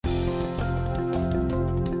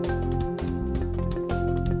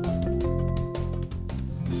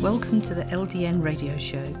Welcome to the LDN Radio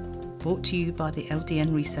Show, brought to you by the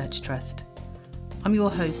LDN Research Trust. I'm your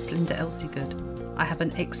host, Linda Elsegood. I have an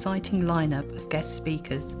exciting lineup of guest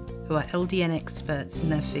speakers who are LDN experts in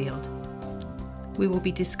their field. We will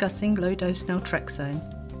be discussing low-dose naltrexone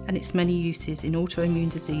and its many uses in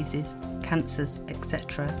autoimmune diseases, cancers,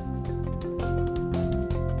 etc.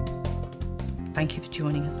 Thank you for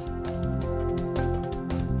joining us.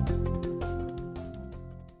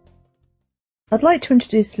 I'd like to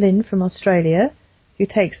introduce Lynn from Australia, who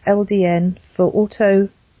takes LDN for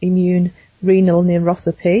autoimmune renal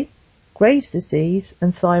neuropathy, Graves' disease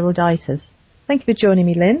and thyroiditis. Thank you for joining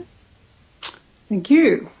me, Lynn. Thank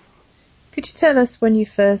you. Could you tell us when you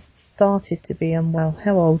first started to be unwell?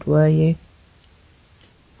 How old were you?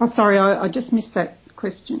 Oh, sorry, I just missed that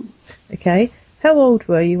question. Okay. How old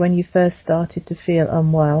were you when you first started to feel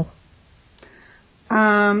unwell?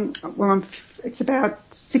 Well, it's about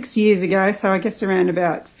 6 years ago, so I guess around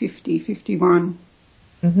about 50, 51.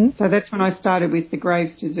 Mm-hmm. So that's when I started with the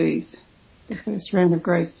Graves' disease, the first round of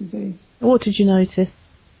Graves' disease. What did you notice?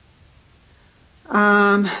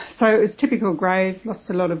 So it was typical Graves, lost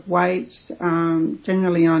a lot of weight,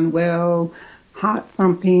 generally unwell, heart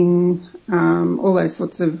thumping, all those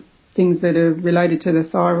sorts of things that are related to the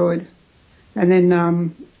thyroid. And then,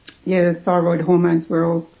 the thyroid hormones were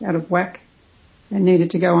all out of whack and needed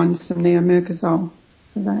to go on some neomercazole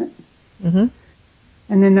for that. Mm-hmm.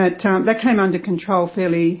 And then that came under control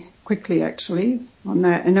fairly quickly, actually, on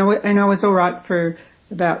that. And I was all right for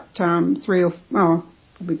about probably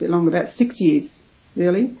a bit longer, about 6 years,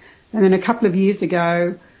 really. And then a couple of years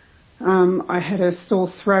ago, I had a sore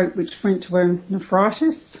throat which went to a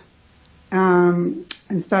nephritis and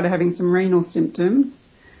started having some renal symptoms.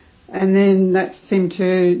 And then that seemed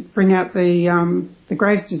to bring out the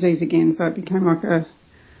Graves' disease again, so it became like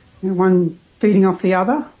one feeding off the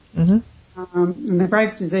other. Mm-hmm. And the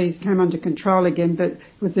Graves' disease came under control again, but it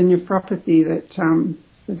was the nephropathy that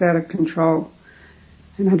was out of control.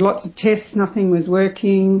 And I had lots of tests, nothing was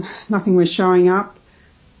working, nothing was showing up.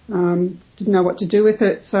 Didn't know what to do with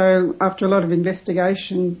it, so after a lot of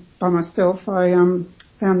investigation by myself, I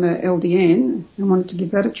found the LDN and wanted to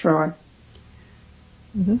give that a try.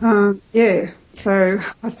 Mm-hmm. So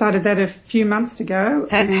I started that a few months ago.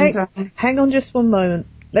 Hang on just one moment.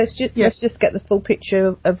 Let's just get the full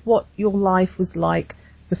picture of what your life was like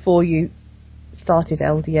before you started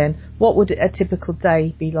LDN. What would a typical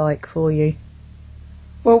day be like for you?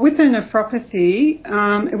 Well, with the nephropathy,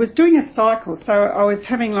 it was doing a cycle. So I was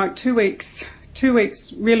having like 2 weeks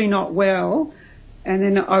really not well, and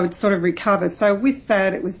then I would sort of recover. So with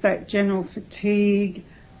that, it was that general fatigue.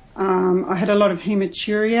 I had a lot of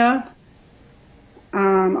hematuria.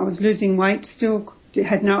 I was losing weight still,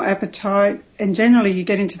 had no appetite. And generally you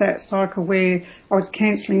get into that cycle where I was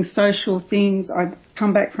cancelling social things. I'd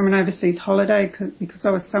come back from an overseas holiday because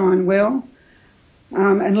I was so unwell.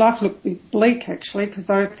 And life looked bleak, actually, because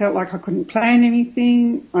I felt like I couldn't plan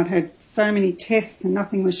anything. I'd had so many tests and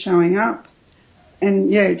nothing was showing up.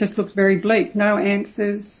 And, it just looked very bleak, no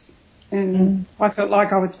answers. And I felt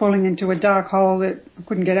like I was falling into a dark hole that I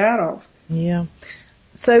couldn't get out of. Yeah.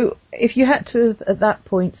 So if you had to, at that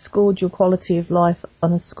point, scored your quality of life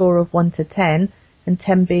on a score of 1 to 10, and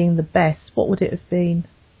 10 being the best, what would it have been?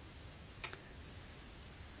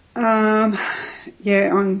 I'd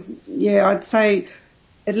say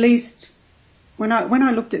at least when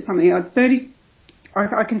I looked at something, I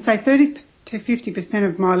can say 30 to 50%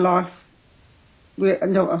 of my life.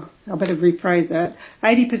 No, I better rephrase that.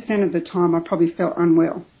 80% of the time I probably felt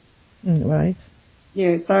unwell. Right.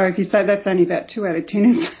 Yeah, so if you say that's only about 2 out of 10,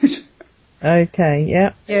 isn't it? Okay,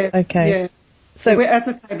 yeah. Yeah. Okay. Yeah. So as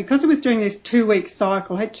I say, because I was doing this 2-week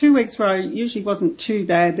cycle, I had 2 weeks where I usually wasn't too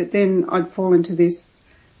bad, but then I'd fall into this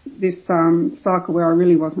cycle where I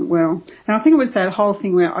really wasn't well. And I think it was that whole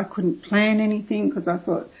thing where I couldn't plan anything because I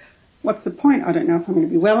thought, what's the point? I don't know if I'm going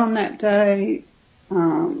to be well on that day.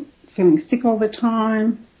 Feeling sick all the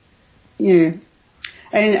time. Yeah.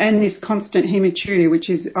 And this constant hematuria, which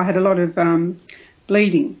is, I had a lot of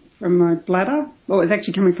bleeding from my bladder. Well, it was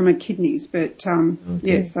actually coming from my kidneys, but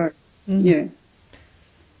yeah.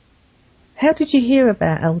 How did you hear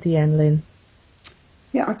about LDN, Lynn?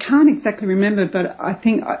 Yeah, I can't exactly remember, but I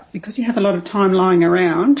think because you have a lot of time lying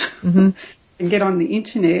around and get on the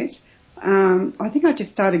internet, I think I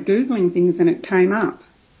just started Googling things and it came up.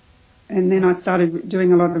 And then I started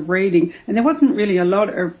doing a lot of reading. And there wasn't really a lot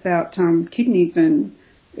about kidneys and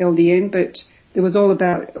LDN, but there was all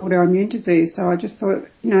about autoimmune disease. So I just thought,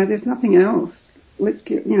 there's nothing else. Why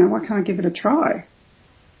can't I give it a try?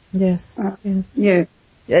 Yes. Yeah.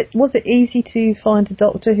 Was it easy to find a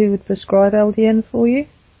doctor who would prescribe LDN for you?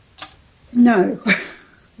 No.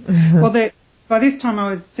 Well, by this time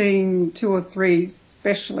I was seeing 2 or 3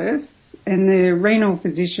 specialists, and the renal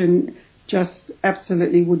physician just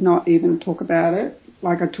absolutely would not even talk about it.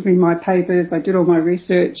 Like, I took in my papers, I did all my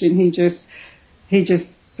research, and he just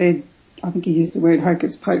said, I think he used the word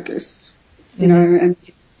hocus pocus, you know, and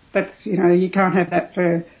that's, you know, you can't have that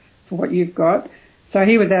for what you've got. So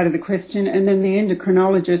he was out of the question. And then the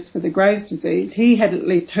endocrinologist for the Graves' disease, he had at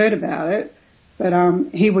least heard about it, but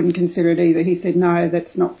he wouldn't consider it either. He said, no,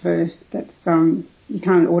 you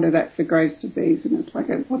can't order that for Graves' disease. And it's like,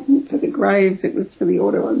 it wasn't for the Graves, it was for the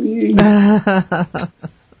autoimmune.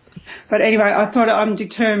 But anyway, I thought, I'm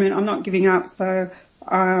determined, I'm not giving up. So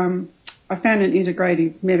I found an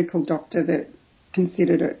integrative medical doctor that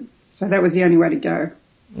considered it. So that was the only way to go.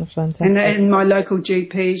 That's fantastic. And my local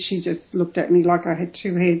GP, she just looked at me like I had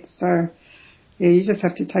 2 heads. So, yeah, you just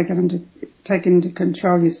have to take it into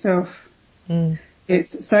control yourself. Mm.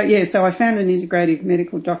 Yes. So I found an integrative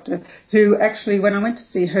medical doctor who actually, when I went to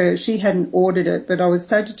see her, she hadn't ordered it, but I was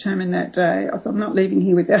so determined that day, I thought, I'm not leaving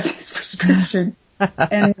here without this prescription.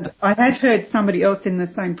 And I had heard somebody else in the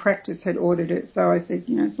same practice had ordered it. So I said,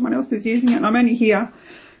 you know, someone else is using it, and I'm only here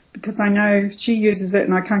because I know she uses it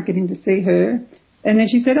and I can't get in to see her. And then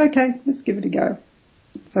she said, okay, let's give it a go.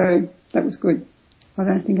 So that was good. I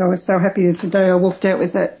don't think I was so happy as the day I walked out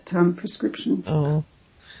with that prescription. Oh.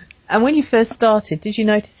 And when you first started, did you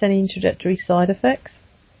notice any introductory side effects?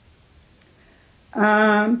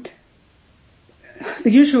 The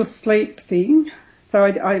usual sleep thing. So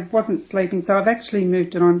I wasn't sleeping, so I've actually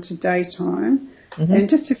moved it on to daytime. Mm-hmm. And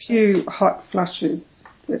just a few hot flushes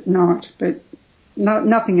at night, but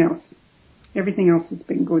nothing else. Everything else has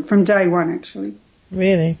been good, from day one, actually.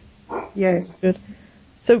 Really? Yes. That's good.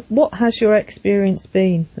 So what has your experience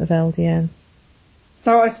been of LDN?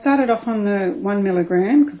 So I started off on the 1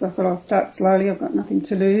 milligram because I thought I'll start slowly, I've got nothing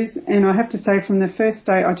to lose. And I have to say, from the first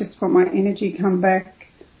day, I just felt my energy come back,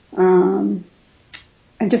 and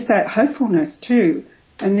just that hopefulness too.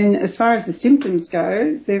 And then as far as the symptoms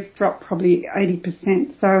go, they've dropped probably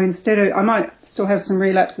 80%. So instead of, I might still have some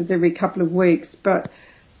relapses every couple of weeks, but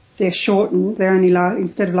they're shortened. They're only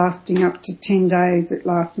instead of lasting up to 10 days, it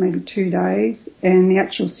lasts maybe 2 days, and the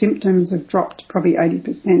actual symptoms have dropped probably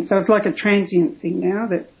 80%. So it's like a transient thing now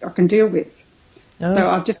that I can deal with. Oh. So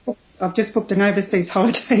I've just booked an overseas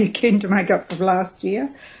holiday again to make up for last year,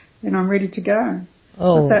 and I'm ready to go.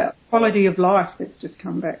 Oh. It's that quality of life that's just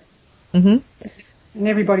come back. Mm-hmm. And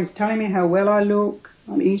everybody's telling me how well I look.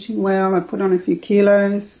 I'm eating well. I put on a few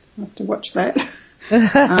kilos. I have to watch that.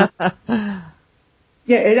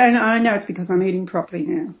 Yeah, and I know it's because I'm eating properly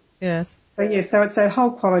now. Yes. So, yeah, so it's a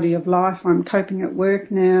whole quality of life. I'm coping at work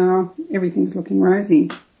now. Everything's looking rosy.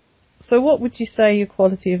 So what would you say your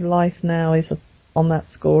quality of life now is on that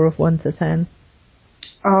score of 1 to 10?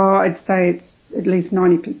 Oh, I'd say it's at least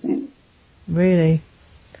 90%. Really?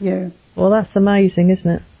 Yeah. Well, that's amazing, isn't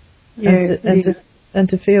it? Yeah, and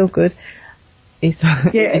to feel good is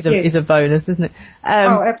a bonus, isn't it?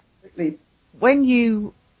 Oh, absolutely. When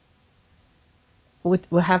you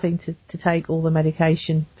were having to take all the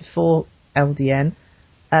medication before LDN,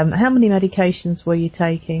 how many medications were you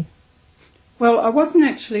taking? Well, I was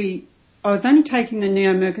only taking the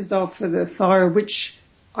neomercazole for the thyroid, which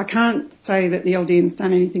I can't say that the LDN's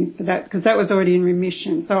done anything for that because that was already in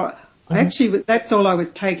remission. So that's all I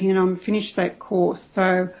was taking, and I'm finished that course.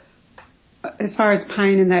 So as far as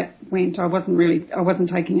pain and that went, I wasn't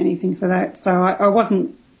taking anything for that. So I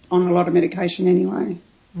wasn't on a lot of medication anyway.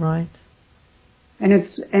 Right. And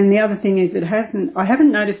the other thing is I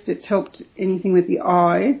haven't noticed it's helped anything with the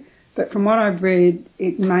eye, but from what I've read,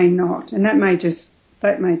 it may not, and that may just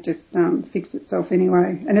fix itself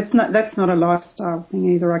anyway. And that's not a lifestyle thing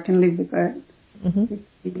either. I can live with that. Mm-hmm.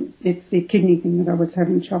 It's the kidney thing that I was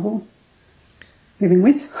having trouble living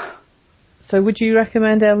with. So would you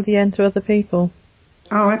recommend LDN to other people?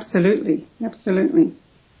 Oh, absolutely, absolutely.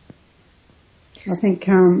 I think,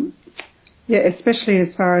 especially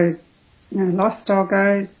as far as lifestyle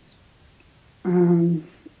goes,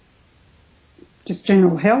 just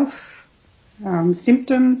general health,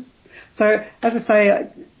 symptoms. So, as I say,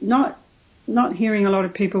 not hearing a lot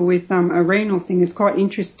of people with a renal thing is quite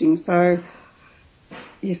interesting. So,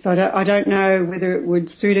 yes, I don't know whether it would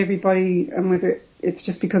suit everybody and whether it's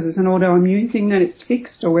just because it's an autoimmune thing that it's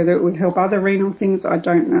fixed, or whether it would help other renal things. I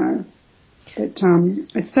don't know. But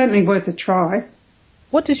it's certainly worth a try.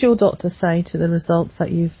 What does your doctor say to the results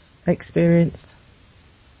that you've experienced?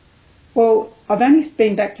 Well, I've only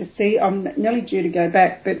been back to see, I'm nearly due to go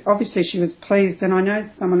back, but obviously she was pleased, and I know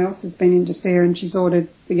someone else has been in to see her and she's ordered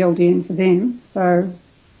the LDN for them. So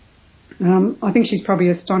I think she's probably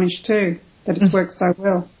astonished too that it's worked so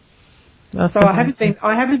well. That's So amazing.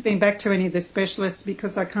 I haven't been back to any of the specialists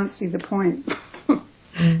because I can't see the point.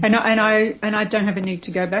 And I don't have a need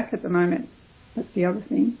to go back at the moment. That's the other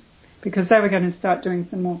thing, because they were going to start doing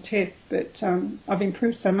some more tests, but I've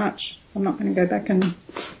improved so much, I'm not going to go back and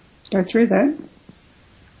go through that.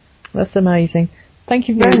 That's amazing. Thank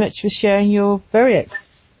you very much for sharing your very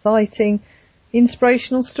exciting,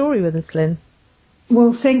 inspirational story with us, Lynn.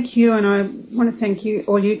 Well, thank you, and I want to thank you,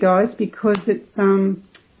 all you guys, because it's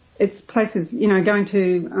places, going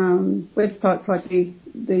to websites like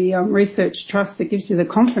the Research Trust that gives you the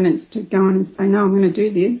confidence to go on and say, no, I'm going to do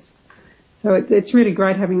this. So it's really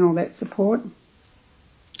great having all that support.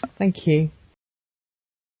 Thank you.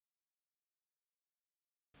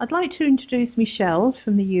 I'd like to introduce Michelle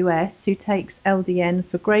from the US, who takes LDN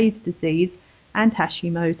for Graves' disease and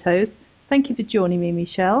Hashimoto's. Thank you for joining me,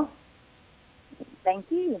 Michelle. Thank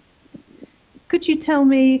you. Could you tell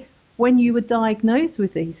me when you were diagnosed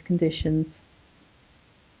with these conditions?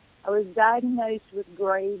 I was diagnosed with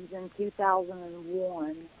Graves in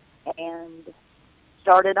 2001 and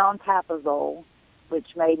started on Tapazole,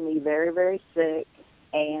 which made me very, very sick,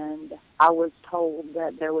 and I was told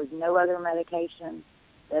that there was no other medication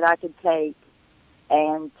that I could take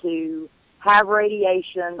and to have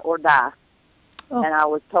radiation or die. Oh. And I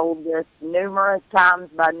was told this numerous times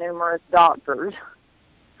by numerous doctors.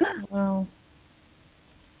 Wow.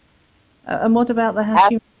 And what about the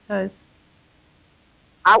Hashimoto's?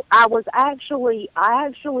 I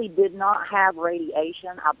actually did not have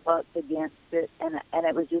radiation. I bucked against it, and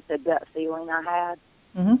it was just a gut feeling I had.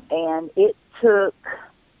 Mm-hmm. And it took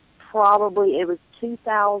it was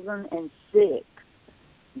 2006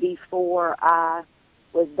 before I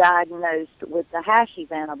was diagnosed with the Hashi's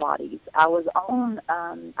antibodies. I was on,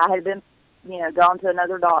 I had been, gone to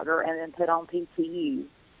another doctor and then put on PTU.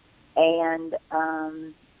 And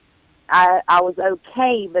I was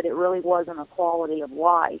okay, but it really wasn't a quality of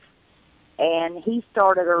life. And he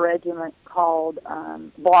started a regimen called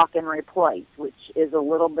Block and Replace, which is a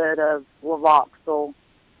little bit of Levoxyl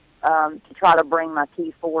to try to bring my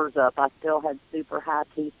T4s up. I still had super high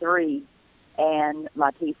T3, and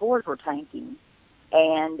my T4s were tanking.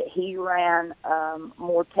 And he ran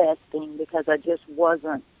more testing because I just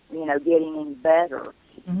wasn't, getting any better.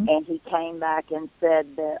 Mm-hmm. And he came back and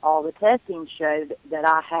said that all the testing showed that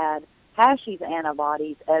I had Hashi's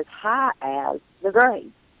antibodies as high as the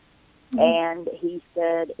Graves. Mm-hmm. And he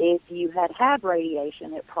said if you had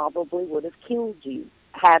radiation, it probably would have killed you,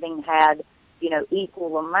 having had,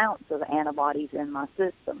 equal amounts of antibodies in my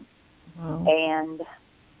system. Wow. And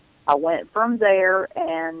I went from there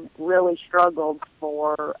and really struggled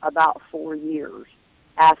for about 4 years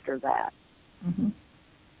after that. Mm-hmm.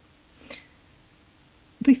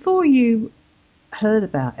 Before you heard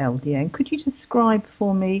about LDN, could you describe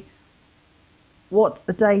for me what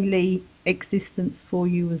a daily existence for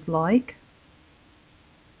you was like?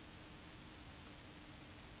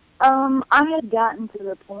 I had gotten to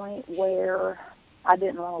the point where I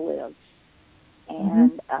didn't want to live,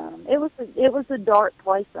 and it was a dark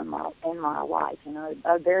place in my life.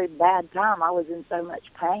 A very bad time. I was in so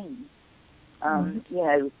much pain.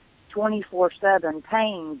 24/7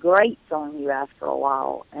 pain grates on you after a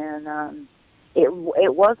while, and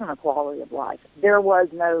it wasn't a quality of life.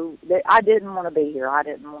 I didn't want to be here. I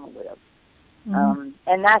didn't want to live. Mm-hmm.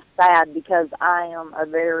 And that's sad because I am a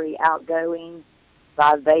very outgoing,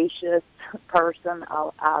 vivacious person.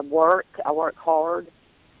 I work hard,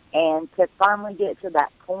 and to finally get to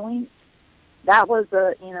that point, that was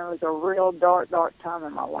it was a real dark time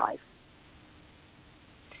in my life.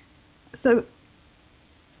 So,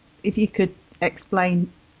 if you could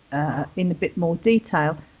explain in a bit more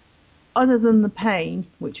detail, other than the pain,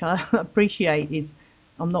 which I appreciate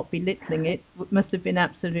I'm not belittling it, must have been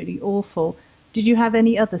absolutely awful, did you have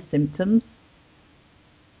any other symptoms?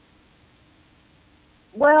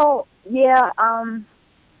 Well, yeah,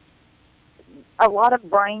 a lot of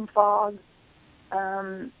brain fog.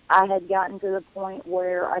 I had gotten to the point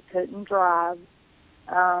where I couldn't drive.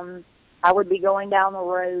 I would be going down the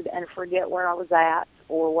road and forget where I was at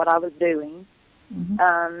or what I was doing.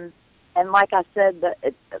 Mm-hmm. And like I said,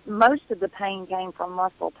 most of the pain came from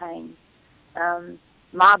muscle pain.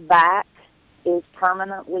 My back is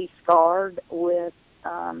permanently scarred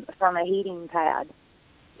from a heating pad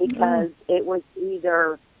because it was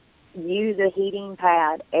either use a heating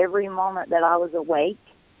pad every moment that I was awake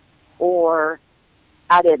or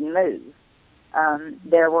I didn't move.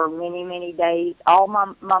 There were many, many days, all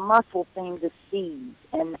my muscles seemed to seize,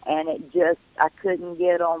 and it just, I couldn't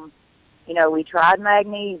get them. We tried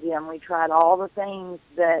magnesium, we tried all the things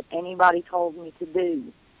that anybody told me to do,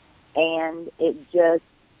 and it just,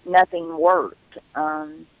 nothing worked.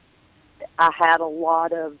 I had a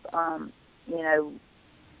lot of,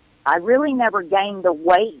 I really never gained the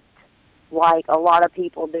weight like a lot of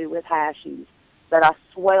people do with hashies, but I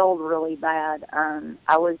swelled really bad.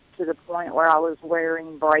 I was to the point where I was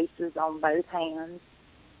wearing braces on both hands,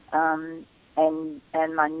 and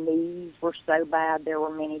my knees were so bad there were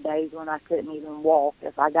many days when I couldn't even walk.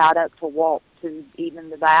 If I got up to walk to even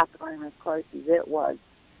the bathroom as close as it was,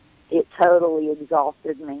 it totally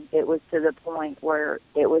exhausted me. It was to the point where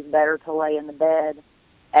it was better to lay in the bed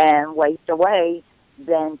and waste away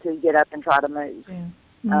than to get up and try to move. Yeah.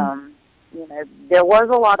 Mm-hmm. There was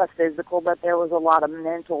a lot of physical, but there was a lot of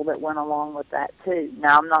mental that went along with that too.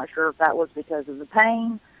 Now, I'm not sure if that was because of the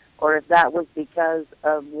pain or if that was because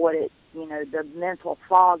of what it, the mental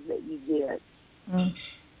fog that you get.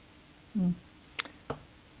 Mm-hmm.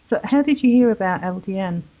 So how did you hear about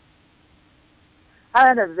LDN? I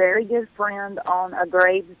had a very good friend on a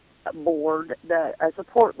Graves board, a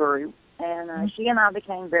support group, and she and I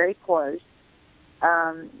became very close.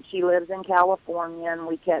 She lives in California, and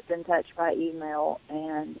we kept in touch by email,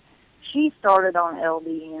 and she started on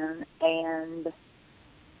LDN, and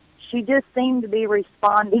she just seemed to be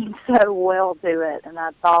responding so well to it, and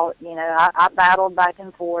I thought, I battled back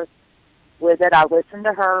and forth with it. I listened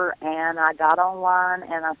to her, and I got online,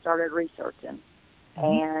 and I started researching,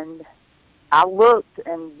 and I looked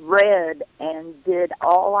and read and did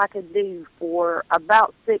all I could do for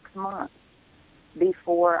about 6 months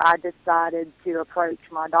before I decided to approach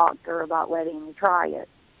my doctor about letting me try it.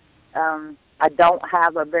 I don't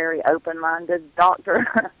have a very open-minded doctor.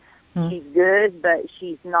 She's good, but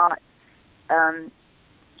she's not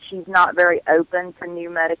very open to new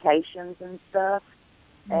medications and stuff.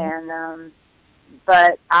 And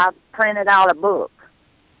but I printed out a book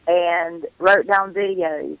and wrote down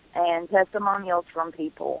videos and testimonials from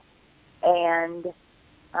people, and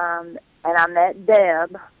I met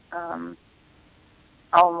Deb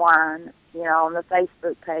online, on the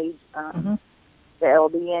Facebook page, the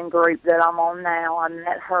LDN group that I'm on now. I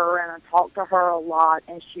met her and I talked to her a lot,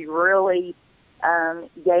 and she really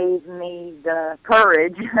gave me the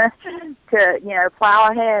courage to, plow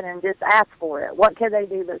ahead and just ask for it. What could they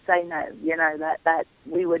do but say no? That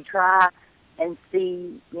we would try and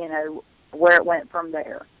see, where it went from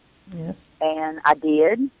there. Yes. And I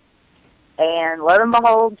did. And lo and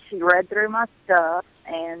behold, she read through my stuff,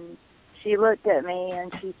 and she looked at me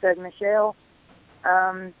and she said, Michelle,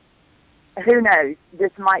 who knows?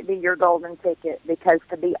 This might be your golden ticket, because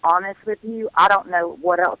to be honest with you, I don't know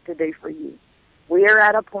what else to do for you. We are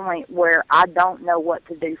at a point where I don't know what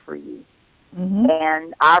to do for you.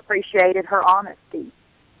 And I appreciated her honesty.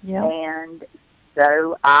 Yeah. And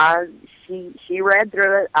so she read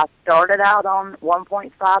through it. I started out on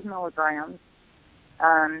 1.5 milligrams,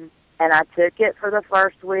 and I took it for the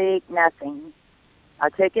first week, nothing. I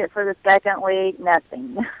took it for the second week,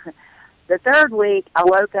 nothing. The third week, I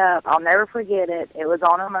woke up. I'll never forget it. It was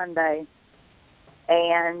on a Monday,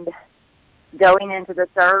 and going into the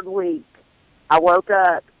third week, I woke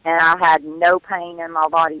up, and I had no pain in my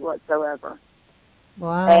body whatsoever.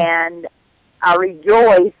 Wow. And I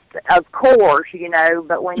rejoiced, of course,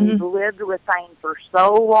 but when you've lived with pain for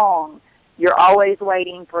so long, you're always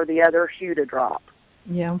waiting for the other shoe to drop.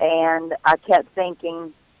 Yeah. And I kept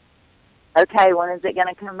thinking, okay, when is it going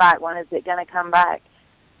to come back? When is it going to come back?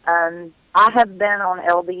 I have been on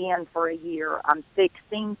LDN for a year. I'm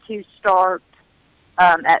fixing to start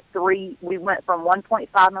at 3. We went from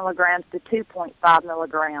 1.5 milligrams to 2.5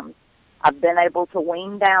 milligrams. I've been able to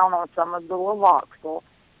wean down on some of the Levoxyl.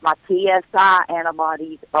 My TSI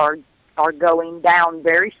antibodies are going down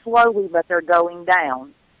very slowly, but they're going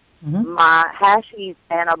down. My hashies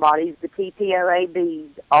antibodies, the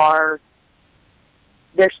TPOABs,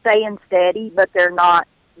 they're staying steady, but they're not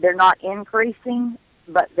increasing,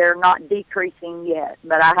 but they're not decreasing yet.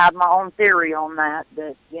 But I have my own theory on that,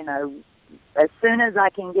 as soon as I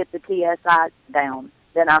can get the TSI down,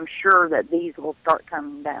 then I'm sure that these will start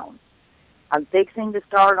coming down. I'm fixing to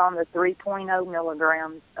start on the 3.0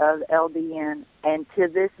 milligrams of LDN, and to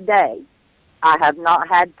this day, I have not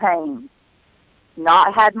had pain,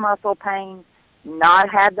 not had muscle pain, not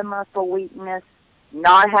had the muscle weakness,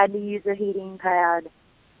 not had to use a heating pad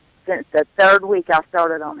since the third week I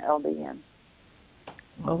started on LDN.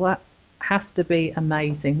 Well, that has to be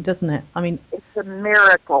amazing, doesn't it? I mean, it's a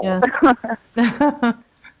miracle. Yeah.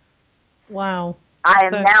 Wow.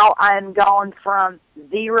 I am gone from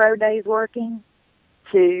 0 days working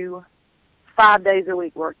to 5 days a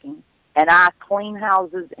week working. And I clean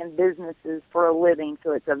houses and businesses for a living,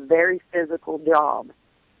 so it's a very physical job.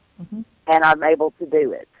 And I'm able to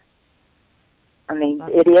do it. I mean,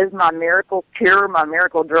 it is my miracle cure, my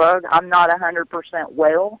miracle drug. I'm not 100%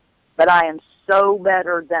 well, but I am so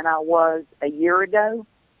better than I was a year ago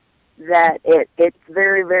that it's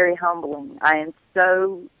very, very humbling. I am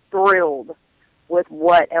so thrilled with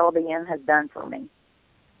what LDN has done for me.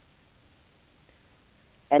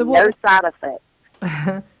 And so no side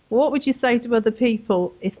effects. What would you say to other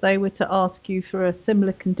people if they were to ask you for a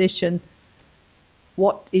similar condition?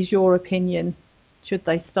 What is your opinion? Should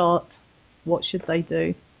they start? What should they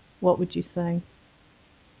do? What would you say?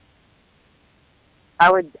 I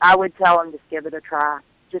would tell them just give it a try.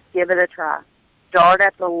 Just give it a try. Start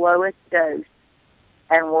at the lowest dose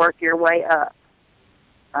and work your way up.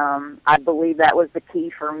 I believe that was the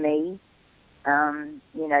key for me. You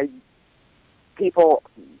know, people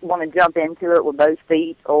want to jump into it with both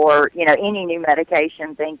feet, or, you know, any new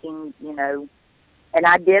medication thinking, you know, and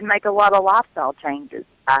I did make a lot of lifestyle changes.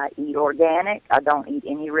 I eat organic. I don't eat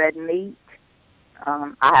any red meat.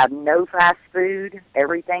 I have no fast food.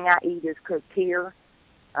 Everything I eat is cooked here.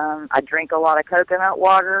 I drink a lot of coconut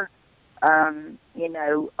water, you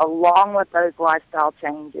know, along with those lifestyle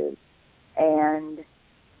changes. And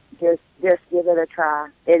just give it a try.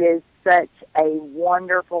 It is such a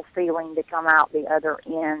wonderful feeling to come out the other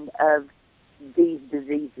end of these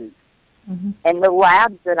diseases. Mm-hmm. And the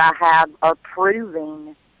labs that I have are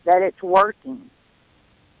proving that it's working.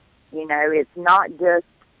 You know, it's not just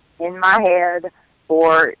in my head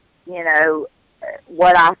or, you know,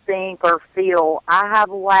 what I think or feel. I have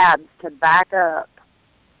labs to back up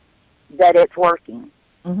that it's working.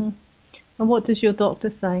 Mm-hmm. And what does your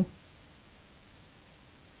doctor say?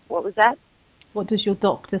 What was that? What does your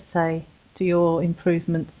doctor say to your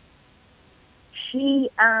improvements? She,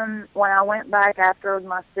 when I went back after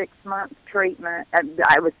my 6-month treatment,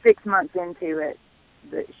 I was 6 months into it,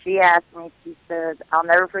 but she asked me, she said, I'll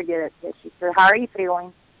never forget it, she said, how are you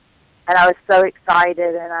feeling? And I was so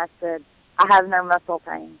excited, and I said, I have no muscle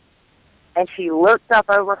pain. And she looked up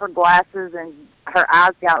over her glasses, and her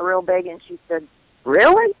eyes got real big, and she said,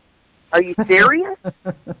 really? Are you serious?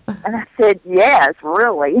 And I said, yes,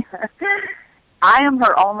 really. I am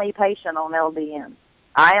her only patient on LDN.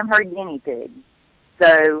 I am her guinea pig.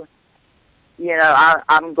 So, you know,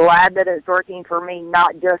 I'm glad that it's working for me,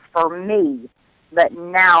 not just for me, but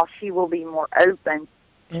now she will be more open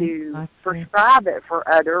to prescribe it for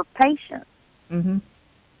other patients. Mm-hmm.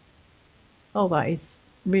 Oh, that is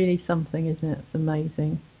really something, isn't it? It's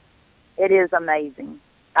amazing. It is amazing.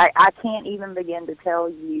 I can't even begin to tell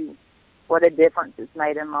you what a difference it's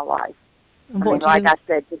made in my life. I mean, like I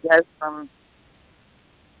said, to go from...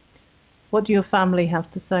 What do your family have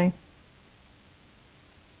to say?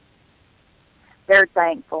 They're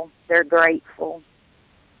thankful. They're grateful.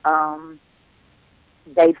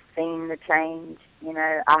 They've seen the change. You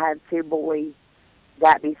know, I had 2 boys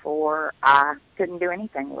that before I couldn't do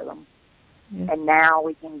anything with them. Yeah. And now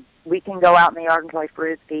we can go out in the yard and play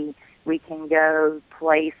frisbee. We can go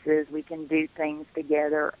places. We can do things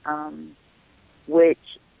together, which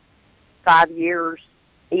 5 years,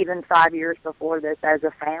 even 5 years before this, as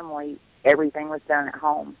a family, everything was done at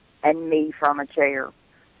home, and me from a chair.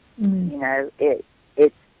 Mm-hmm. You know,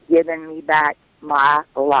 it's given me back my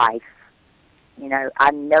life. You know,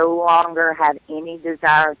 I no longer have any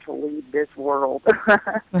desire to leave this world.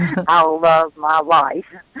 I love my life.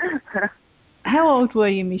 How old were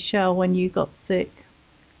you, Michelle, when you got sick?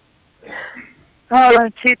 Oh,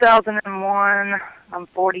 in 2001. I'm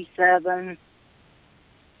 47.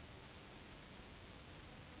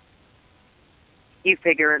 You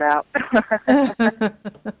figure it out.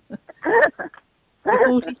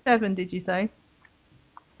 47, did you say?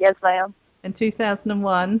 Yes, ma'am. In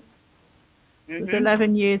 2001? Mm-hmm. It was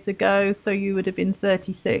 11 years ago, so you would have been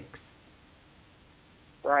 36.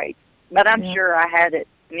 Right. But I'm sure I had it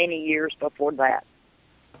many years before that.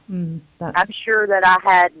 I'm sure that I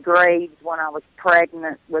had grades when I was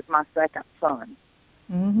pregnant with my second son.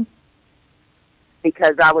 Mm-hmm.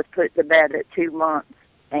 Because I was put to bed at 2 months,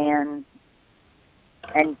 and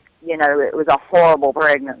you know, it was a horrible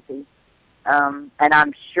pregnancy. And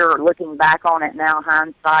I'm sure, looking back on it now,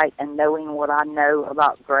 hindsight, and knowing what I know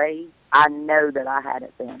about grades, I know that I had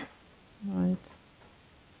it then. Right.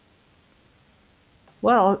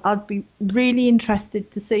 Well, I'd be really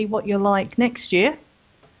interested to see what you're like next year,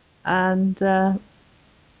 and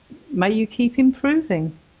may you keep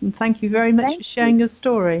improving. And thank you very much for sharing your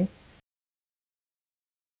story.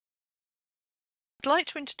 I'd like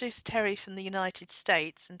to introduce Terry from the United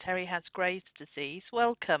States, and Terry has Graves' disease.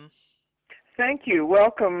 Welcome. Thank you.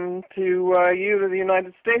 Welcome to you to the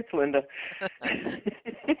United States, Linda.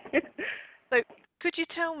 So, could you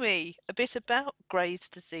tell me a bit about Graves'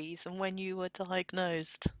 disease and when you were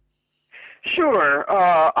diagnosed? Sure.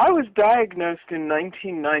 I was diagnosed in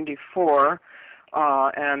 1994.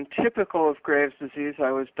 And typical of Graves' disease,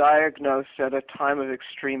 I was diagnosed at a time of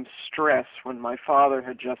extreme stress when my father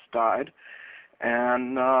had just died.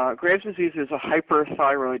 And Graves' disease is a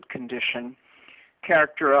hyperthyroid condition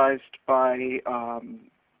characterized by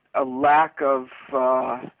a lack of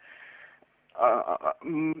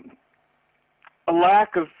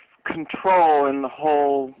control in the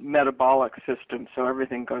whole metabolic system, so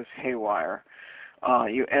everything goes haywire.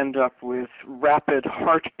 You end up with rapid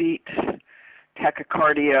heartbeat,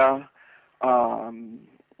 tachycardia,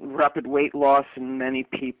 rapid weight loss in many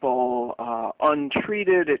people.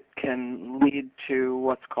 Untreated, it can lead to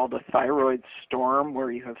what's called a thyroid storm,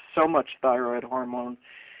 where you have so much thyroid hormone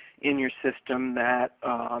in your system that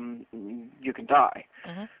you can die.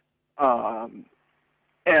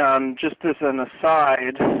 And just as an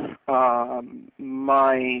aside,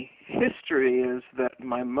 my history is that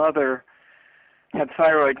my mother had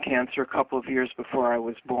thyroid cancer a couple of years before I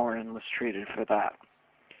was born and was treated for that.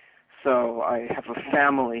 So I have a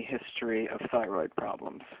family history of thyroid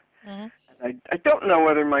problems. I don't know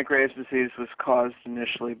whether my Graves' disease was caused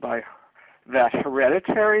initially by that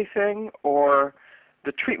hereditary thing or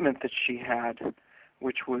the treatment that she had,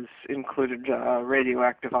 which was included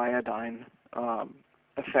radioactive iodine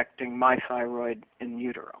affecting my thyroid in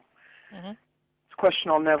utero. It's a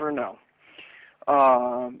question I'll never know.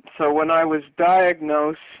 So when I was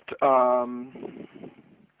diagnosed, I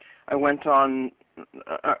went to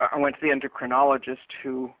the endocrinologist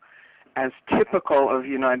who, as typical of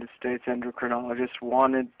United States endocrinologists,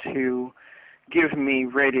 wanted to give me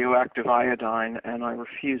radioactive iodine, and I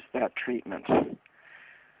refused that treatment,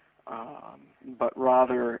 but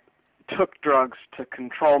rather took drugs to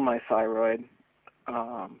control my thyroid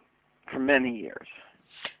for many years.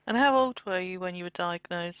 And how old were you when you were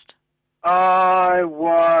diagnosed? I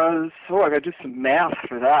was, I got to do some math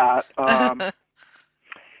for that.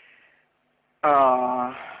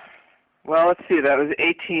 Well, let's see, that was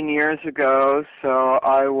 18 years ago, so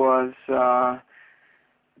I was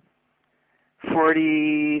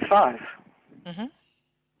 45.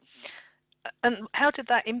 And how did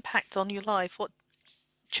that impact on your life? What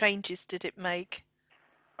changes did it make?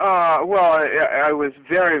 Well, I was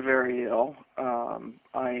very, very ill.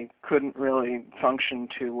 I couldn't really function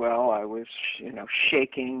too well. I was,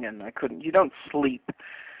 shaking, and you don't sleep.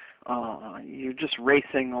 You're just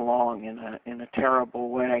racing along in a terrible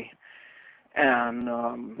way. And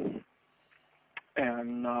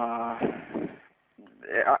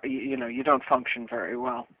you don't function very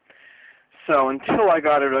well. So until I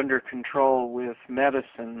got it under control with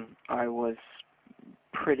medicine, I was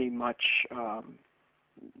pretty much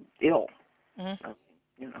ill,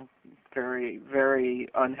 very, very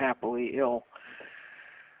unhappily ill.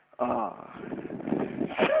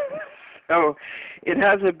 So it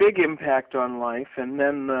has a big impact on life, and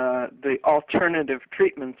then the alternative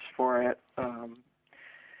treatments for it,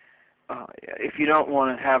 if you don't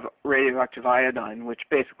want to have radioactive iodine, which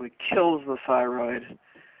basically kills the thyroid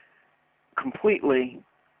completely,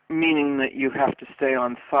 meaning that you have to stay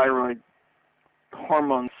on thyroid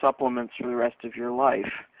hormone supplements for the rest of your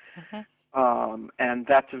life. And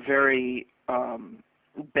that's a very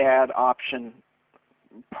bad option,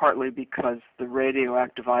 partly because the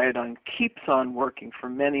radioactive iodine keeps on working for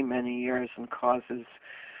many, many years and causes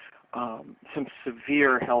some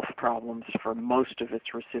severe health problems for most of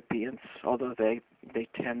its recipients, although they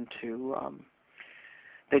tend to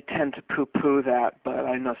poo-poo that. But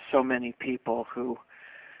I know so many people who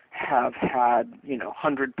have had,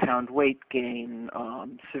 100-pound weight gain,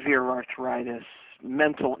 severe arthritis,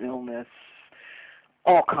 mental illness,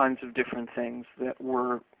 all kinds of different things that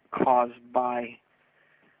were caused by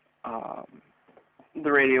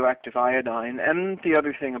the radioactive iodine. And the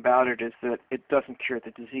other thing about it is that it doesn't cure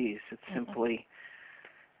the disease. It simply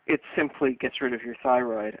gets rid of your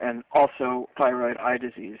thyroid. And also, thyroid eye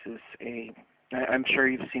disease is I'm sure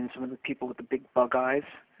you've seen some of the people with the big bug eyes.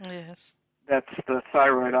 Yes. That's the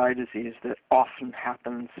thyroid eye disease that often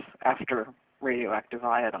happens after radioactive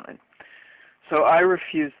iodine. So I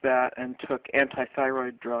refused that and took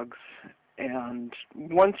anti-thyroid drugs. And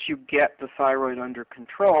once you get the thyroid under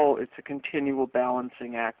control, it's a continual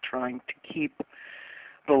balancing act, trying to keep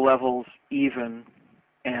the levels even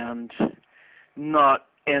and not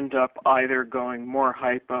end up either going more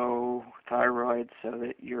hypothyroid so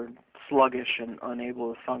that you're sluggish and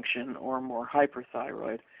unable to function, or more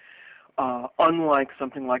hyperthyroid. Unlike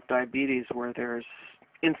something like diabetes, where there's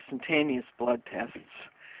instantaneous blood tests,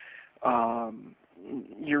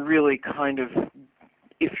 you're really kind of,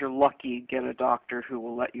 if you're lucky, get a doctor who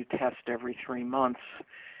will let you test every 3 months,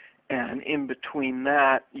 and in between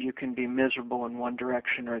that, you can be miserable in one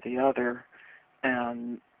direction or the other,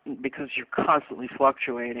 and because you're constantly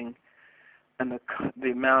fluctuating, and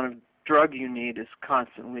the amount of drug you need is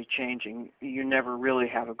constantly changing, you never really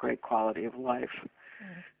have a great quality of life.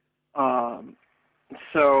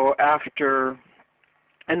 So after,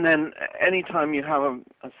 and then anytime you have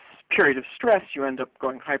a period of stress, you end up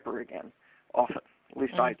going hyper again, often. At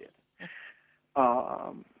least I did.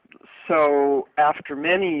 So after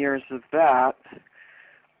many years of that,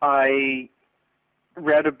 I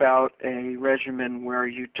read about a regimen where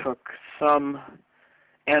you took some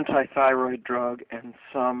antithyroid drug and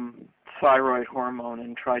some thyroid hormone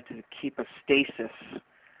and tried to keep a stasis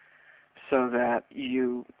so that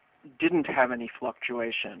you didn't have any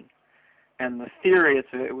fluctuation. And the theory is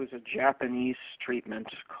that it was a Japanese treatment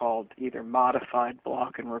called either modified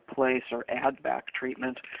block and replace or add back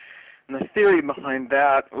treatment. And the theory behind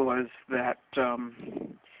that was that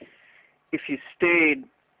if you stayed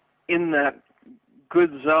in that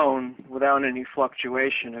good zone without any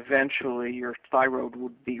fluctuation, eventually your thyroid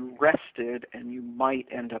would be rested and you might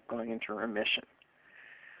end up going into remission.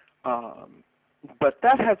 But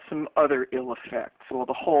that had some other ill effects. Well,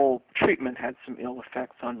 the whole treatment had some ill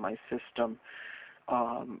effects on my system,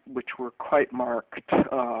 which were quite marked.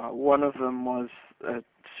 One of them was a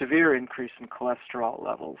severe increase in cholesterol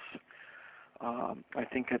levels. I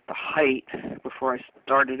think at the height, before I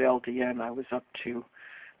started LDN, I was up to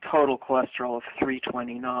total cholesterol of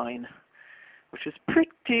 329, which is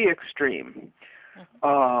pretty extreme.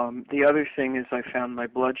 The other thing is I found my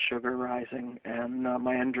blood sugar rising, and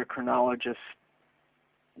my endocrinologist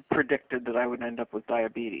predicted that I would end up with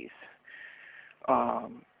diabetes.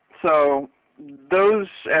 So those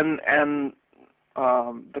and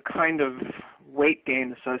the kind of weight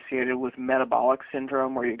gain associated with metabolic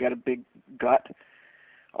syndrome, where you get a big gut,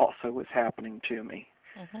 also was happening to me.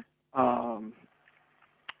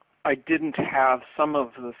 I didn't have some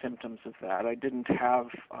of the symptoms of that. I didn't have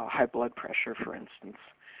high blood pressure, for instance.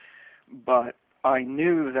 But I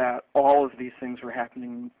knew that all of these things were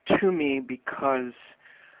happening to me because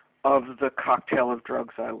of the cocktail of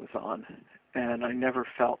drugs I was on. And I never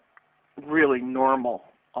felt really normal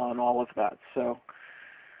on all of that. So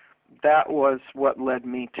that was what led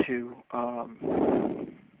me to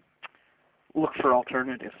look for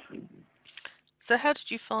alternatives. So how did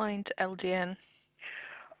you find LDN?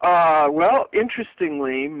 Well,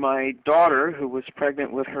 interestingly, my daughter, who was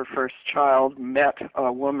pregnant with her first child, met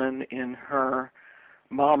a woman in her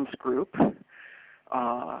mom's group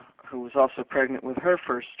who was also pregnant with her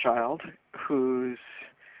first child, who's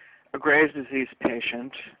a Graves' disease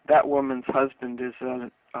patient. That woman's husband is a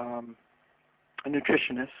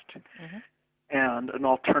nutritionist and an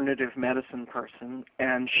alternative medicine person,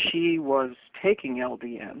 and she was taking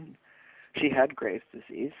LDN. She had Graves'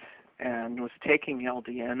 disease and was taking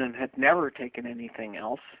LDN and had never taken anything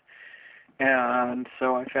else. And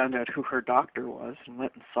so I found out who her doctor was and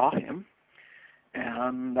went and saw him.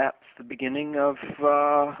 And that's the beginning of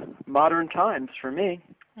modern times for me.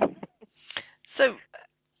 So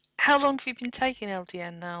how long have you been taking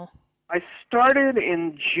LDN now? I started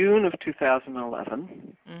in June of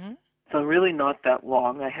 2011, so really not that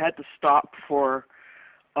long. I had to stop for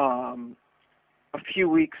a few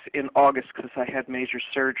weeks in August because I had major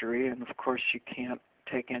surgery, and of course you can't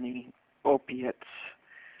take any opiates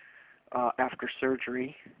after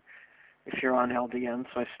surgery if you're on LDN,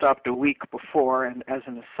 so I stopped a week before, and as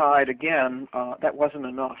an aside, again, that wasn't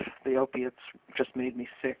enough. The opiates just made me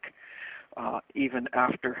sick, even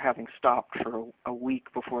after having stopped for a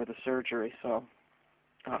week before the surgery, so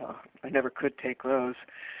I never could take those.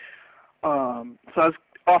 So I was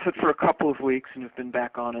off it for a couple of weeks and have been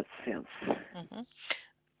back on it since.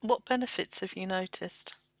 What benefits have you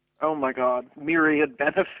noticed? Oh my God, myriad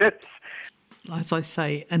benefits. As I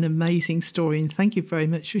say, an amazing story, and thank you very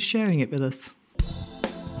much for sharing it with us.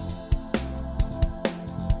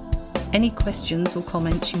 Any questions or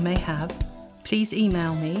comments you may have, please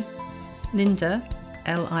email me, Linda,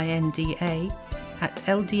 Linda, at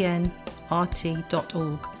ldnrt.org.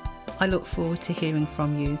 I look forward to hearing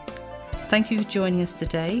from you. Thank you for joining us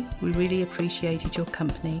today. We really appreciated your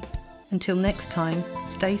company. Until next time,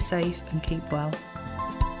 stay safe and keep well.